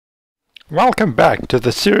Welcome back to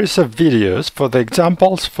the series of videos for the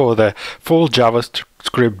examples for the full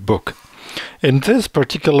JavaScript book. In this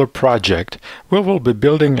particular project, we will be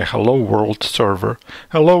building a Hello World server.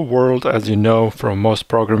 Hello World, as you know from most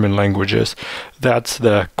programming languages, that's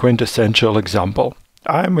the quintessential example.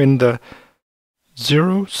 I'm in the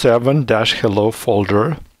 07-hello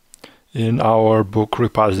folder in our book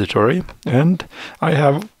repository, and I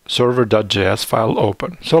have server.js file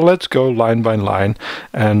open. So let's go line by line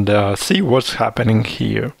and see what's happening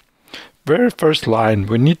here. Very first line,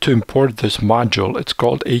 we need to import this module. It's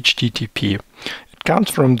called HTTP. It comes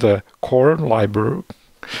from the core library.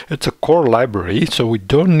 It's a core library, so we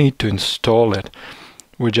don't need to install it.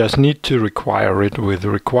 We just need to require it with the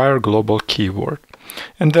require global keyword.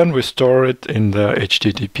 And then we store it in the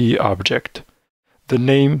HTTP object. The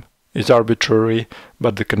name is arbitrary,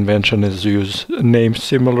 but the convention is use a name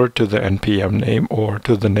similar to the npm name or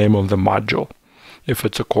to the name of the module, if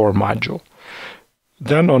it's a core module.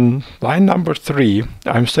 Then on line number 3,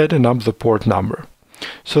 I'm setting up the port number.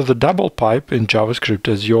 So the double pipe in JavaScript,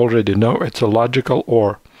 as you already know, it's a logical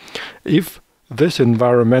OR. If this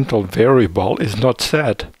environmental variable is not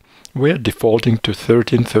set, we are defaulting to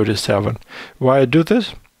 1337. Why I do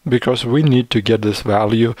this? Because we need to get this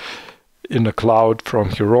value in the cloud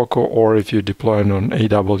from Heroku, or if you deploy it on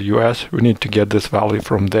AWS, we need to get this value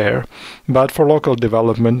from there. But for local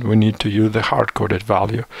development, we need to use the hard-coded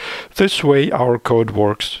value. This way, our code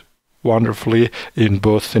works wonderfully in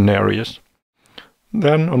both scenarios.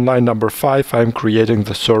 Then on line number 5, I'm creating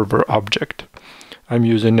the server object. I'm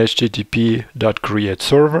using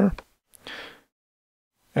http.createServer.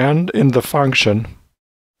 And in the function,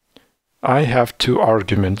 I have two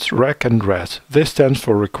arguments, rec and res. This stands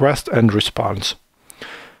for request and response.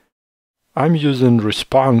 I'm using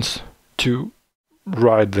response to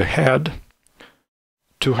write the head,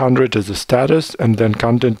 200 is the status, and then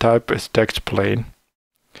content type is text plain.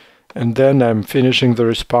 And then I'm finishing the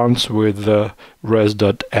response with the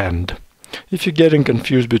res.end. If you're getting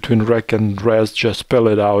confused between rec and res, just spell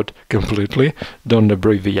it out completely, don't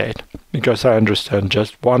abbreviate. Because I understand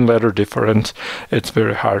just one letter difference, it's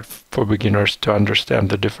very hard for beginners to understand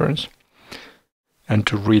the difference and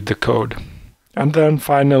to read the code. And then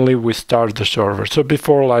finally we start the server. So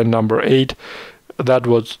before line number 8, that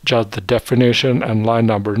was just the definition, and line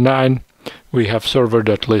number 9, we have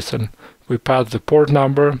server.listen. We pass the port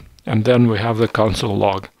number, and then we have the console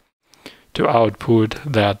log to output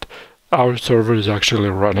that our server is actually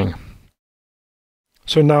running.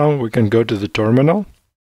 So now we can go to the terminal.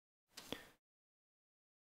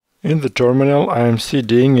 In the terminal, I am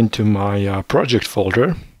cding into my project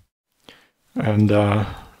folder, and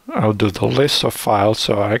I'll do the list of files.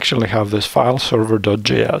 So I actually have this file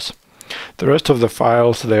server.js. The rest of the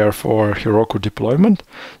files, they are for Heroku deployment,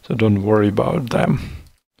 so don't worry about them.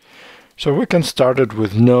 So we can start it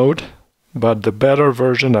with Node, but the better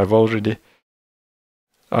version I want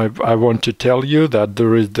to tell you that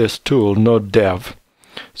there is this tool, NodeDev.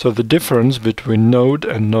 So the difference between Node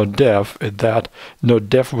and NodeDev is that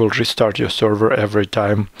NodeDev will restart your server every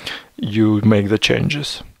time you make the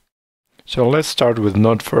changes. So let's start with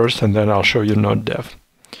Node first, and then I'll show you NodeDev.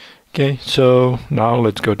 Okay, so now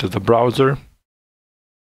let's go to the browser,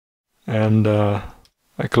 and I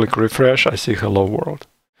click refresh, I see Hello World.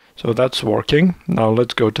 So that's working. Now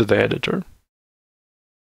let's go to the editor.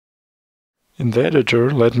 In the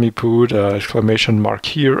editor, let me put an exclamation mark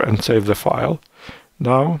here and save the file.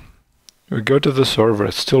 Now we go to the server,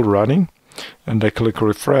 it's still running, and I click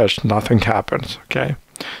refresh, nothing happens. Okay,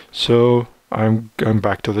 so I'm going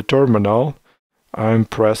back to the terminal. I'm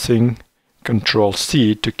pressing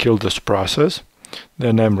Ctrl+C to kill this process.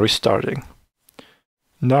 Then I'm restarting.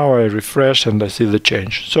 Now I refresh and I see the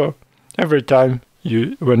change. So every time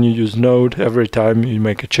when you use Node, every time you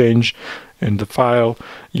make a change in the file,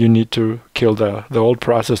 you need to kill the old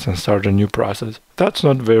process and start a new process. That's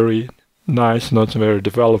not very nice, not very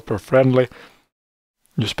developer friendly.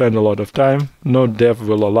 You spend a lot of time. NodeDev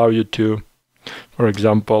will allow you to, for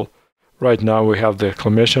example, right now we have the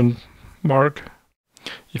exclamation mark.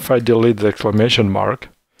 If I delete the exclamation mark,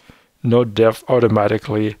 NodeDev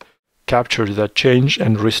automatically captures that change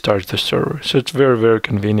and restarts the server. So it's very, very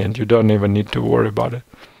convenient. You don't even need to worry about it.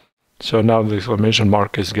 So now the exclamation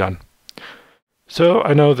mark is gone. So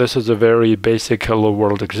I know this is a very basic Hello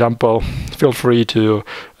World example. Feel free to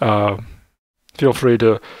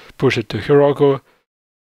push it to Heroku.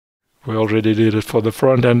 We already did it for the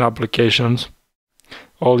front-end applications.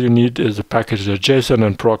 All you need is a package.json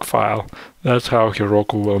and proc file. That's how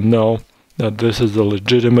Heroku will know that this is a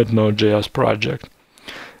legitimate Node.js project.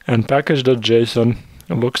 And package.json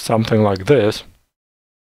looks something like this.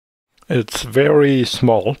 It's very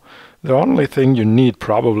small, The only thing you need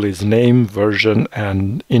probably is name, version,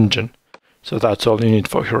 and engine. So that's all you need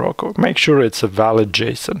for Heroku. Make sure it's a valid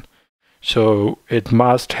JSON. So it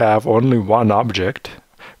must have only one object,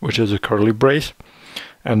 which is a curly brace,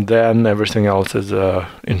 and then everything else is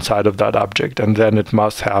inside of that object. And then it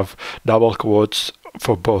must have double quotes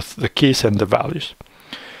for both the keys and the values.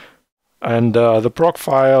 And the proc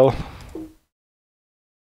file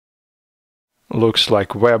looks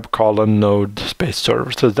like web:node space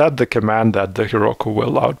server. So that's the command that the Heroku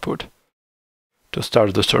will output to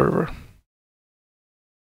start the server.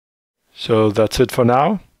 So that's it for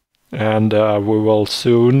now, and we will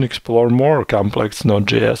soon explore more complex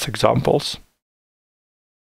Node.js examples.